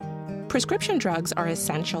Prescription drugs are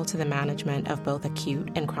essential to the management of both acute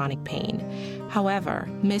and chronic pain. However,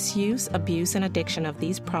 misuse, abuse, and addiction of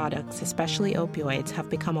these products, especially opioids, have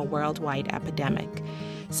become a worldwide epidemic.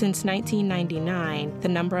 Since 1999, the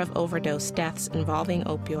number of overdose deaths involving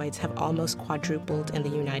opioids have almost quadrupled in the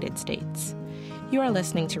United States. You are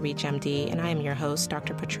listening to ReachMD, and I am your host,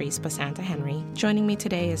 Dr. Patrice Basanta-Henry. Joining me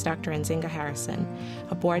today is Dr. Nzinga Harrison,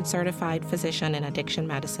 a board-certified physician in addiction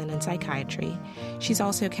medicine and psychiatry. She's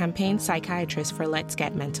also campaign psychiatrist for Let's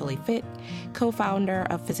Get Mentally Fit, co-founder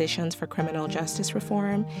of Physicians for Criminal Justice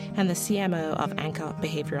Reform, and the CMO of Anka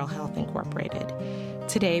Behavioral Health Incorporated.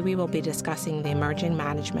 Today, we will be discussing the emerging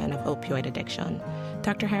management of opioid addiction.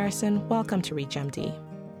 Dr. Harrison, welcome to ReachMD.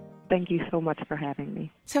 Thank you so much for having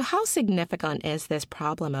me. So how significant is this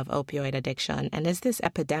problem of opioid addiction, and is this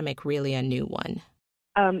epidemic really a new one?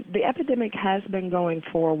 The epidemic has been going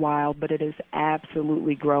for a while, but it is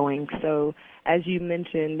absolutely growing. So as you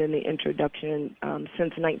mentioned in the introduction,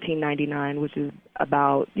 since 1999, which is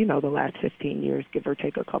about, the last 15 years, give or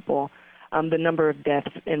take a couple, the number of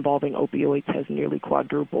deaths involving opioids has nearly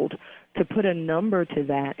quadrupled. To put a number to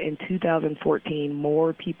that, in 2014,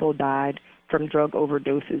 more people died from drug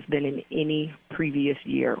overdoses than in any previous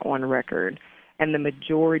year on record, and the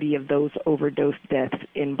majority of those overdose deaths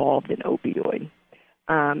involved an opioid.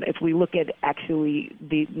 If we look at actually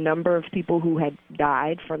the number of people who had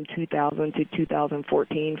died from 2000 to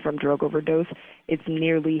 2014 from drug overdose, it's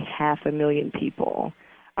nearly 500,000 people.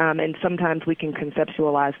 And sometimes we can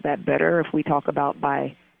conceptualize that better if we talk about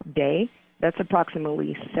by day. That's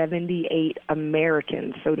approximately 78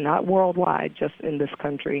 Americans, so not worldwide, just in this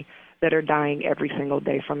country, that are dying every single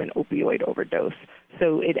day from an opioid overdose.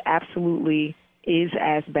 So it absolutely is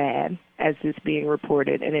as bad as is being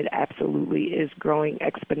reported, and it absolutely is growing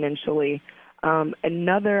exponentially.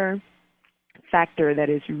 Another factor that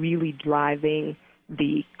is really driving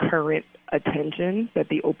the current attention that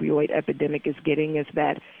the opioid epidemic is getting is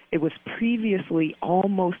that it was previously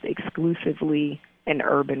almost exclusively an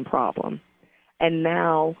urban problem. And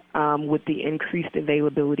now, with the increased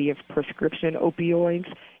availability of prescription opioids,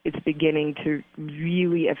 it's beginning to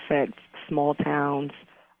really affect small towns,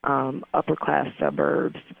 upper-class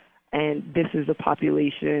suburbs, and this is a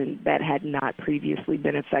population that had not previously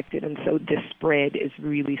been affected. And so this spread is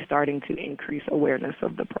really starting to increase awareness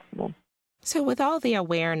of the problem. So with all the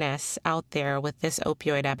awareness out there with this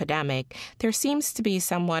opioid epidemic, there seems to be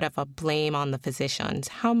somewhat of a blame on the physicians.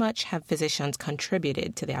 How much have physicians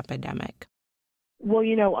contributed to the epidemic? Well,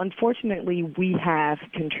 unfortunately, we have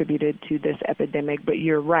contributed to this epidemic, but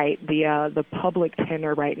you're right. The public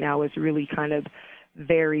tenor right now is really kind of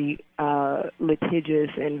very litigious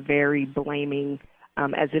and very blaming,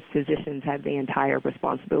 as if physicians have the entire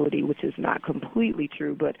responsibility, which is not completely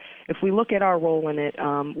true. But if we look at our role in it,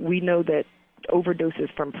 we know that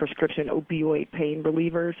overdoses from prescription opioid pain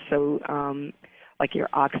relievers, so like your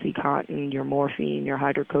OxyContin, your morphine, your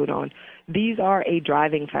hydrocodone, these are a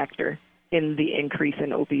driving factor in the increase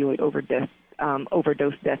in opioid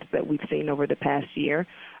overdose deaths that we've seen over the past year.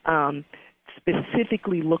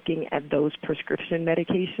 Specifically looking at those prescription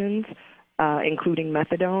medications, including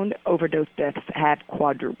methadone, overdose deaths have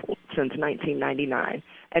quadrupled since 1999.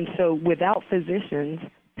 And so without physicians,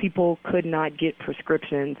 people could not get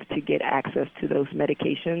prescriptions to get access to those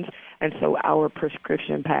medications. And so our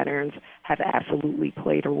prescription patterns have absolutely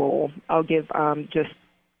played a role. I'll give just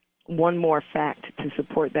one more fact to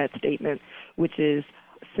support that statement, which is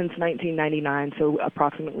since 1999, so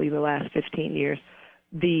approximately the last 15 years,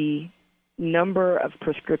 the number of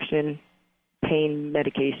prescription pain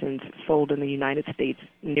medications sold in the United States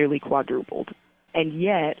nearly quadrupled. And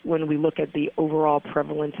yet, when we look at the overall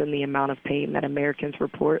prevalence and the amount of pain that Americans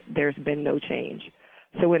report, there's been no change.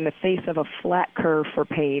 So in the face of a flat curve for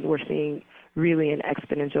pain, we're seeing really an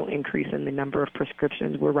exponential increase in the number of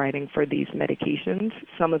prescriptions we're writing for these medications.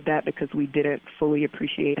 Some of that because we didn't fully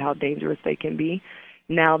appreciate how dangerous they can be.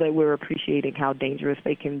 Now that we're appreciating how dangerous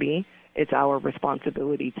they can be, it's our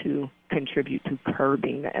responsibility to contribute to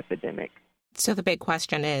curbing the epidemic. So the big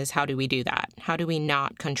question is, how do we do that? How do we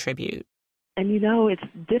not contribute? And it's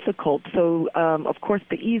difficult. So, of course,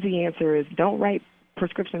 the easy answer is don't write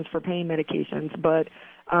prescriptions for pain medications, but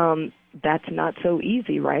that's not so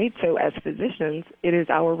easy, right? So as physicians, it is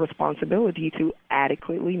our responsibility to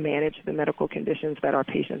adequately manage the medical conditions that our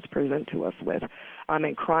patients present to us with.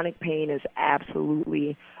 And chronic pain is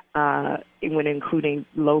absolutely, when including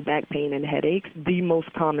low back pain and headaches, the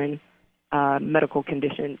most common medical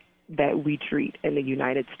condition that we treat in the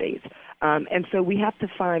United States. And so we have to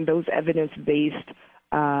find those evidence-based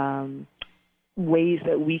ways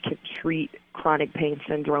that we can treat chronic pain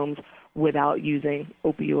syndromes without using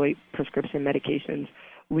opioid prescription medications.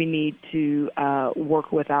 We need to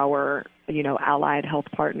work with our, allied health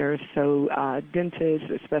partners, so dentists,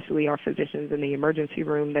 especially our physicians in the emergency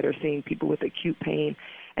room that are seeing people with acute pain,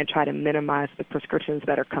 and try to minimize the prescriptions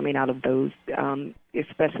that are coming out of those,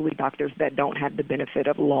 especially doctors that don't have the benefit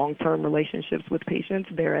of long-term relationships with patients.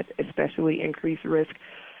 They're at especially increased risk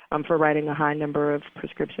for writing a high number of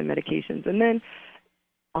prescription medications. And then,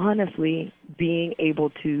 honestly, being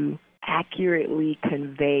able to accurately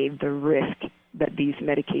convey the risk that these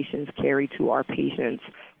medications carry to our patients,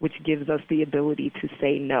 which gives us the ability to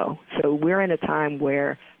say no. So we're in a time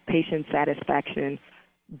where patient satisfaction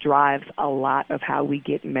drives a lot of how we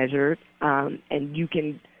get measured, and you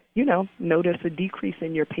can, notice a decrease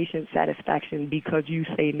in your patient satisfaction because you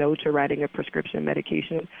say no to writing a prescription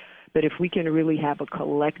medication. But if we can really have a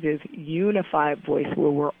collective, unified voice where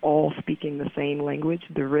we're all speaking the same language,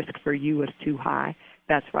 the risk for you is too high,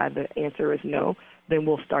 that's why the answer is no, then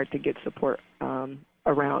we'll start to get support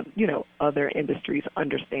around, other industries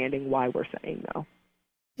understanding why we're saying no.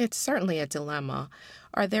 It's certainly a dilemma.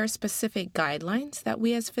 Are there specific guidelines that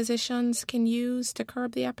we as physicians can use to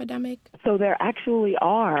curb the epidemic? So there actually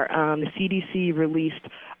are. The CDC released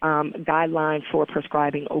guidelines for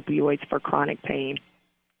prescribing opioids for chronic pain.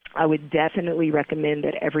 I would definitely recommend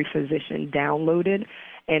that every physician download it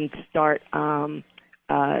and start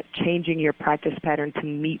changing your practice pattern to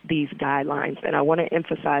meet these guidelines. And I want to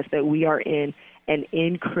emphasize that we are in an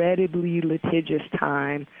incredibly litigious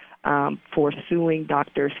time for suing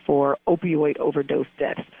doctors for opioid overdose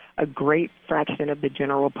deaths. A great fraction of the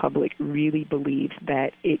general public really believes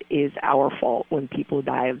that it is our fault when people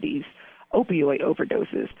die of these opioid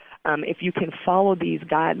overdoses. If you can follow these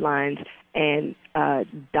guidelines and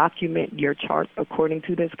document your chart according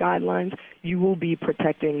to these guidelines, you will be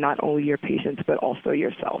protecting not only your patients but also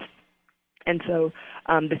yourself. And so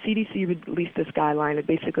the CDC released this guideline. It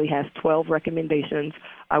basically has 12 recommendations.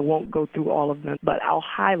 I won't go through all of them, but I'll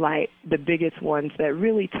highlight the biggest ones that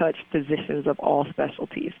really touch physicians of all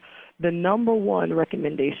specialties. The number one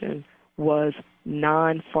recommendation was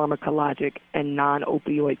non-pharmacologic and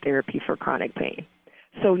non-opioid therapy for chronic pain.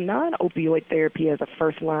 So non-opioid therapy as a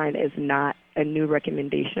first line is not a new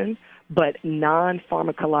recommendation, but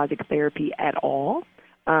non-pharmacologic therapy at all.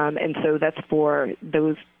 And so that's for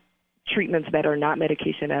those treatments that are not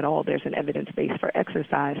medication at all. There's an evidence base for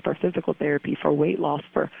exercise, for physical therapy, for weight loss,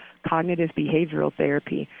 for cognitive behavioral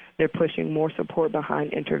therapy. They're pushing more support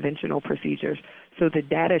behind interventional procedures. So the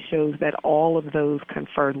data shows that all of those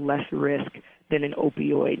confer less risk than an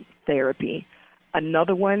opioid therapy.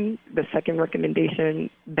 Another one, the second recommendation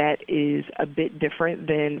that is a bit different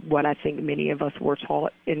than what I think many of us were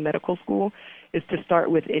taught in medical school, is to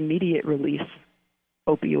start with immediate release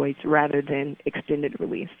opioids rather than extended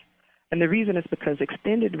release. And the reason is because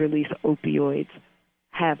extended release opioids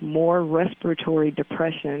have more respiratory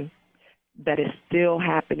depression that is still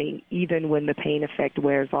happening even when the pain effect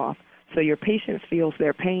wears off. So your patient feels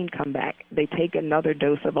their pain come back. They take another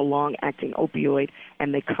dose of a long-acting opioid,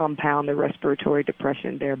 and they compound the respiratory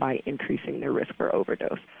depression, thereby increasing their risk for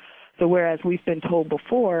overdose. So whereas we've been told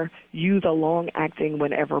before, use a long-acting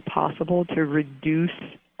whenever possible to reduce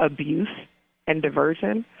abuse and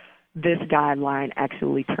diversion, this guideline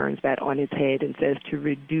actually turns that on its head and says to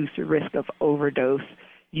reduce the risk of overdose,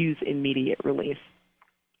 use immediate release.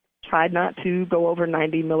 Try not to go over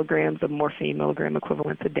 90 milligrams of morphine milligram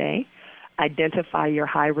equivalents a day. Identify your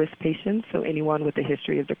high-risk patients, so anyone with a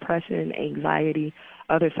history of depression, anxiety,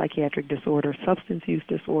 other psychiatric disorder, substance use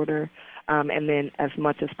disorder, and then as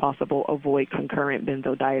much as possible avoid concurrent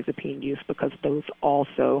benzodiazepine use because those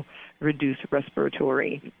also reduce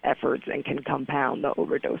respiratory efforts and can compound the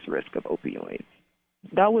overdose risk of opioids.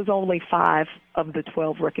 That was only 5 of the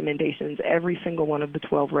 12 recommendations. Every single one of the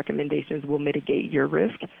 12 recommendations will mitigate your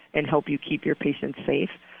risk and help you keep your patients safe,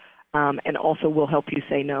 and also will help you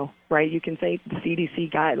say no, right? You can say the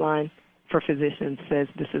CDC guideline for physicians says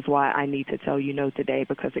this is why I need to tell you no today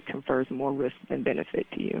because it confers more risk than benefit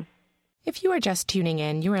to you. If you are just tuning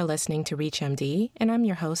in, you are listening to ReachMD, and I'm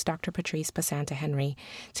your host, Dr. Patrice Basanta Henry.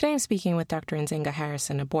 Today I'm speaking with Dr. Nzinga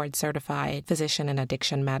Harrison, a board-certified physician in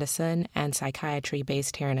addiction medicine and psychiatry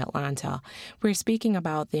based here in Atlanta. We're speaking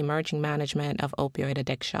about the emerging management of opioid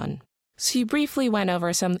addiction. So you briefly went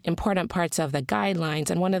over some important parts of the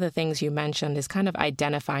guidelines, and one of the things you mentioned is kind of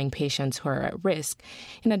identifying patients who are at risk.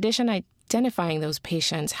 In addition, identifying those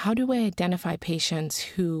patients, how do we identify patients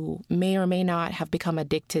who may or may not have become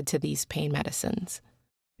addicted to these pain medicines?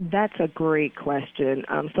 That's a great question.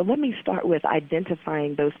 So let me start with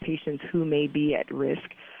identifying those patients who may be at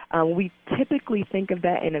risk. We typically think of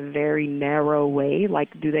that in a very narrow way, like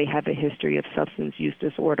do they have a history of substance use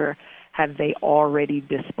disorder, have they already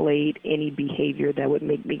displayed any behavior that would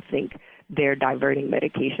make me think they're diverting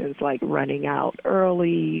medications, like running out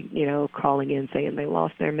early, calling in saying they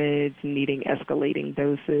lost their meds, needing escalating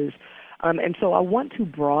doses. And so I want to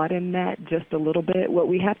broaden that just a little bit. What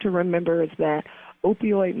we have to remember is that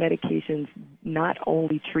opioid medications not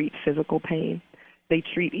only treat physical pain, they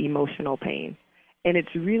treat emotional pain. And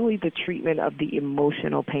it's really the treatment of the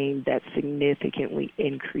emotional pain that significantly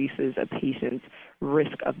increases a patient's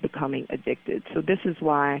risk of becoming addicted. So this is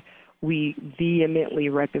why we vehemently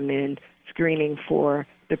recommend screening for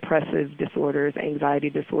depressive disorders,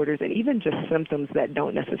 anxiety disorders, and even just symptoms that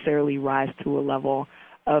don't necessarily rise to a level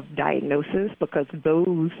of diagnosis, because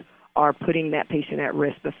those are putting that patient at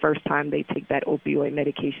risk the first time they take that opioid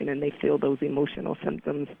medication and they feel those emotional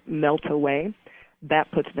symptoms melt away.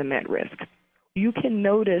 That puts them at risk. You can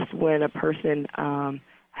notice when a person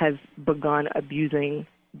has begun abusing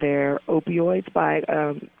their opioids by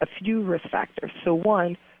a few risk factors. So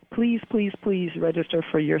one, please register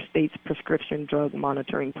for your state's prescription drug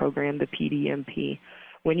monitoring program, the PDMP.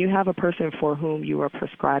 When you have a person for whom you are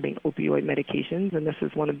prescribing opioid medications, and this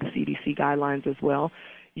is one of the CDC guidelines as well,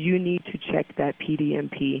 you need to check that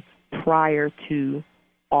PDMP prior to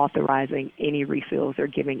authorizing any refills or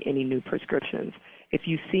giving any new prescriptions. If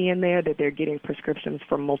you see in there that they're getting prescriptions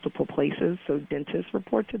from multiple places, so dentists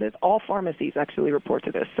report to this, all pharmacies actually report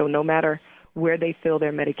to this. So no matter where they fill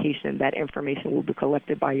their medication, that information will be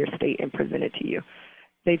collected by your state and presented to you.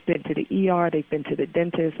 They've been to the ER, they've been to the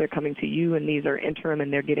dentist, they're coming to you, and these are interim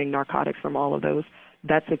and they're getting narcotics from all of those.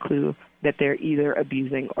 That's a clue that they're either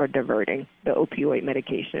abusing or diverting the opioid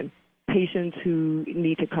medication. Patients who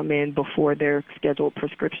need to come in before their scheduled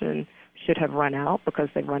prescription should have run out because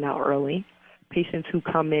they've run out early. Patients who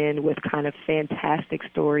come in with kind of fantastic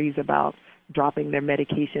stories about dropping their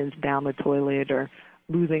medications down the toilet or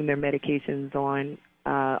losing their medications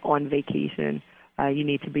on vacation, you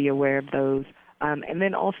need to be aware of those. And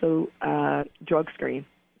then also drug screen.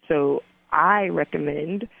 So I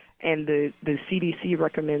recommend, and the CDC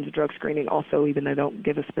recommends drug screening also, even though they don't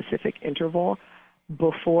give a specific interval,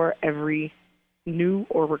 before every new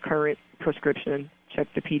or recurrent prescription. Check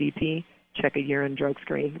the PDP, check a urine drug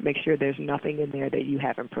screen, make sure there's nothing in there that you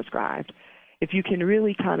haven't prescribed. If you can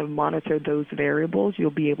really kind of monitor those variables, you'll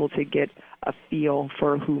be able to get a feel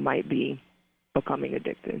for who might be becoming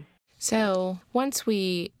addicted. So once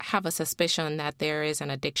we have a suspicion that there is an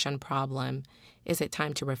addiction problem, is it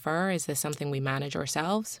time to refer? Is this something we manage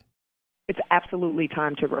ourselves? It's absolutely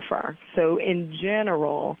time to refer. So in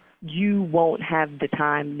general, you won't have the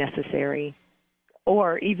time necessary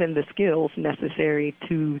or even the skills necessary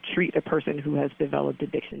to treat a person who has developed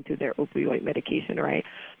addiction to their opioid medication, right?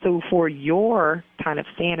 So for your kind of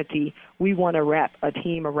sanity, we want to wrap a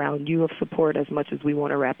team around you of support as much as we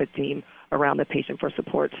want to wrap a team around the patient for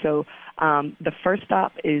support. So the first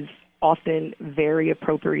stop is often very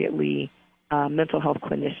appropriately mental health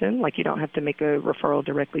clinician. Like, you don't have to make a referral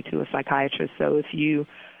directly to a psychiatrist. So if you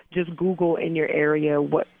just Google in your area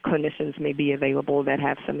what clinicians may be available that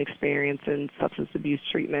have some experience in substance abuse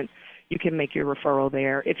treatment, you can make your referral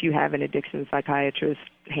there. If you have an addiction psychiatrist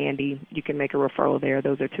handy, you can make a referral there.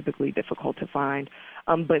 Those are typically difficult to find.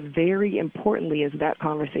 But very importantly is that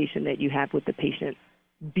conversation that you have with the patient.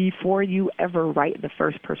 Before you ever write the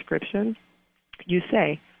first prescription, you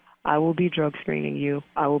say, I will be drug screening you.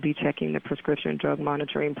 I will be checking the prescription drug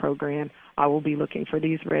monitoring program. I will be looking for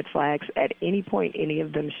these red flags. At any point any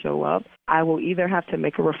of them show up, I will either have to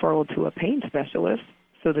make a referral to a pain specialist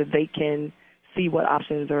so that they can see what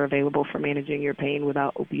options are available for managing your pain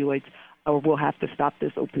without opioids, or we'll have to stop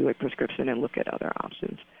this opioid prescription and look at other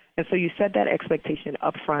options. And so you set that expectation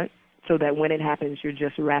up front so that when it happens, you're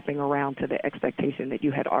just wrapping around to the expectation that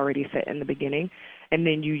you had already set in the beginning. And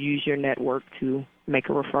then you use your network to make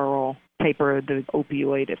a referral, taper the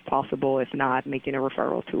opioid if possible. If not, making a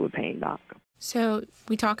referral to a pain doc. So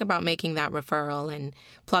we talk about making that referral and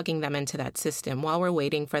plugging them into that system. While we're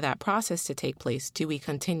waiting for that process to take place, do we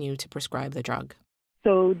continue to prescribe the drug?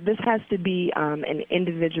 So this has to be an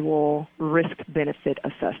individual risk-benefit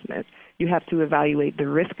assessment. You have to evaluate the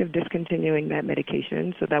risk of discontinuing that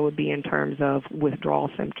medication, so that would be in terms of withdrawal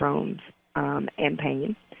symptoms and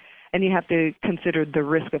pain. And you have to consider the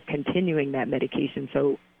risk of continuing that medication,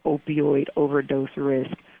 so opioid overdose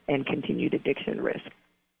risk and continued addiction risk.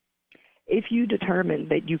 If you determine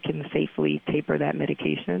that you can safely taper that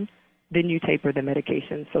medication, then you taper the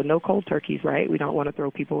medication. So no cold turkeys, right? We don't want to throw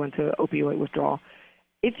people into opioid withdrawal.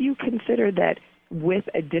 If you consider that with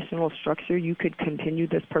additional structure you could continue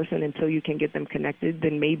this person until you can get them connected,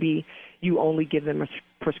 then maybe you only give them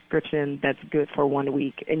prescription that's good for 1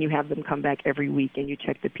 week, and you have them come back every week and you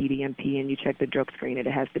check the PDMP and you check the drug screen, and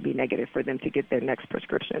it has to be negative for them to get their next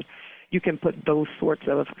prescription. You can put those sorts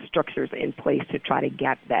of structures in place to try to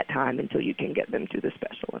gap that time until you can get them to the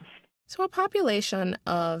specialist. So a population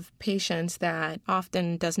of patients that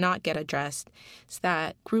often does not get addressed is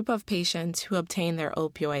that group of patients who obtain their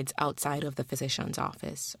opioids outside of the physician's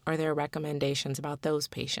office. Are there recommendations about those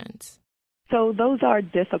patients? So those are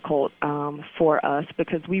difficult for us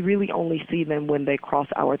because we really only see them when they cross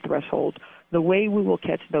our threshold. The way we will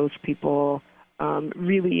catch those people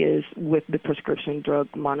really is with the prescription drug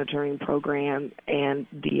monitoring program and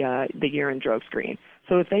the urine drug screen.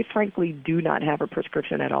 So if they frankly do not have a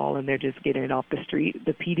prescription at all and they're just getting it off the street,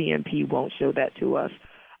 the PDMP won't show that to us.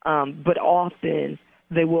 But often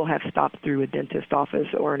they will have stopped through a dentist office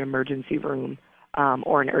or an emergency room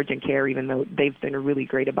or an urgent care, even though they've been really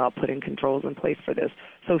great about putting controls in place for this.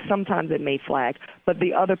 So sometimes it may flag. But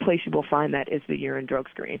the other place you will find that is the urine drug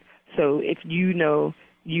screen. So if you know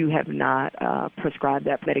you have not prescribed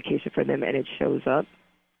that medication for them and it shows up,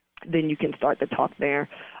 then you can start to talk there.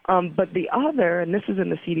 But the other, and this is in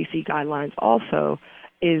the CDC guidelines also,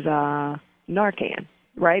 is Narcan,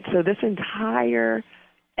 right? So this entire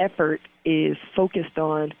effort is focused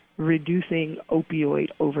on reducing opioid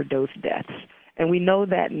overdose deaths. And we know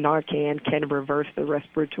that Narcan can reverse the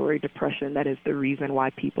respiratory depression that is the reason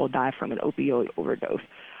why people die from an opioid overdose.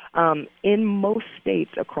 In most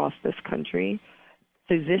states across this country,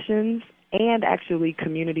 physicians and actually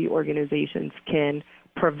community organizations can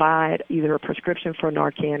provide either a prescription for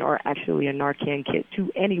Narcan or actually a Narcan kit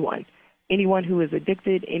to anyone. Anyone who is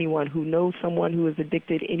addicted, anyone who knows someone who is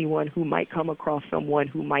addicted, anyone who might come across someone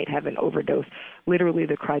who might have an overdose. Literally,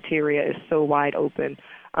 the criteria is so wide open.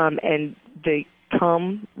 And they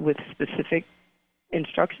come with specific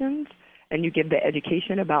instructions, and you give the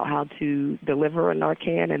education about how to deliver a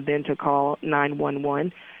Narcan and then to call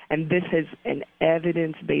 911. And this is an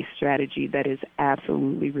evidence-based strategy that is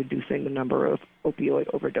absolutely reducing the number of opioid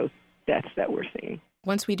overdose deaths that we're seeing.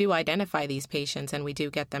 Once we do identify these patients and we do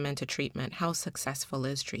get them into treatment, how successful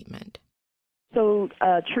is treatment? So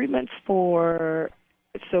treatments for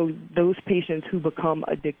those patients who become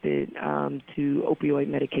addicted to opioid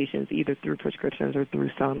medications, either through prescriptions or through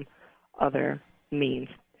some other means.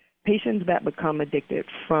 Patients that become addicted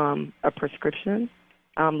from a prescription,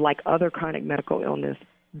 like other chronic medical illness,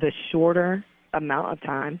 the shorter amount of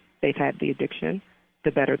time they've had the addiction,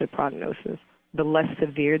 the better the prognosis. The less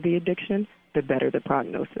severe the addiction, the better the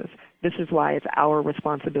prognosis. This is why it's our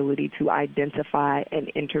responsibility to identify and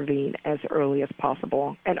intervene as early as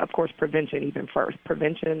possible. And, of course, prevention even first.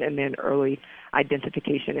 Prevention and then early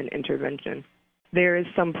identification and intervention. There is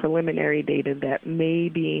some preliminary data that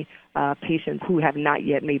maybe patients who have not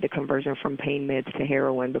yet made the conversion from pain meds to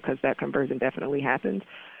heroin, because that conversion definitely happens,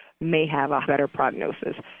 may have a better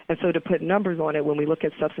prognosis. And so to put numbers on it, when we look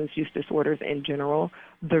at substance use disorders in general,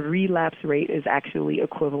 the relapse rate is actually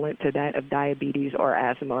equivalent to that of diabetes or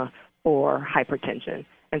asthma or hypertension.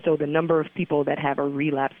 And so the number of people that have a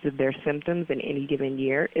relapse of their symptoms in any given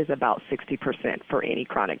year is about 60% for any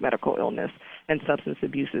chronic medical illness, and substance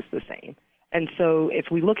abuse is the same. And so if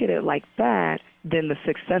we look at it like that, then the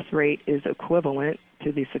success rate is equivalent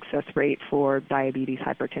to the success rate for diabetes,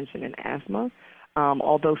 hypertension, and asthma.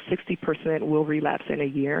 Although 60% will relapse in a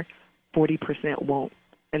year, 40% won't.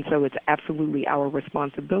 And so it's absolutely our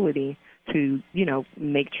responsibility to,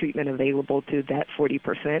 make treatment available to that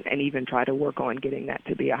 40% and even try to work on getting that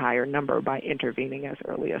to be a higher number by intervening as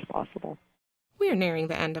early as possible. We are nearing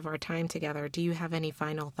the end of our time together. Do you have any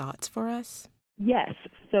final thoughts for us? Yes.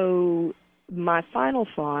 So my final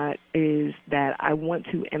thought is that I want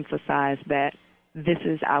to emphasize that this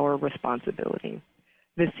is our responsibility.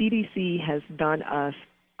 The CDC has done us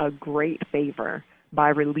a great favor by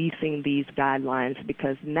releasing these guidelines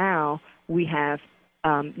because now we have,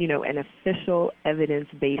 an official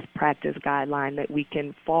evidence-based practice guideline that we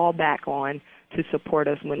can fall back on to support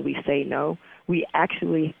us when we say no. We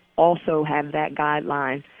actually also have that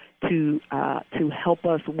guideline to help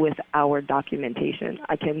us with our documentation.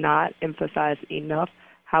 I cannot emphasize enough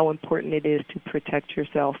how important it is to protect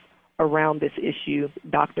yourself around this issue.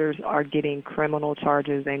 Doctors are getting criminal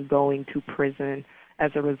charges and going to prison as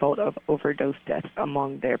a result of overdose deaths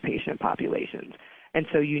among their patient populations. And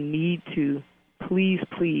so you need to please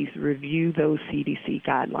review those CDC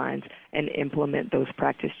guidelines and implement those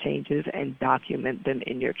practice changes and document them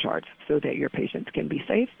in your charts so that your patients can be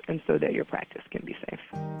safe and so that your practice can be safe.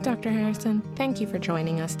 Dr. Harrison, thank you for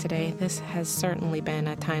joining us today. This has certainly been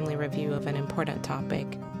a timely review of an important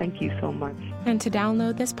topic. Thank you so much. And to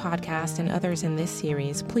download this podcast and others in this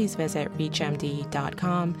series, please visit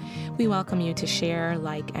reachmd.com. We welcome you to share,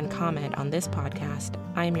 like, and comment on this podcast.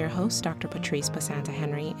 I am your host, Dr. Patrice Basanta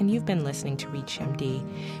Henry, and you've been listening to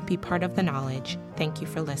ReachMD. Be part of the knowledge. Thank you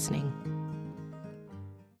for listening.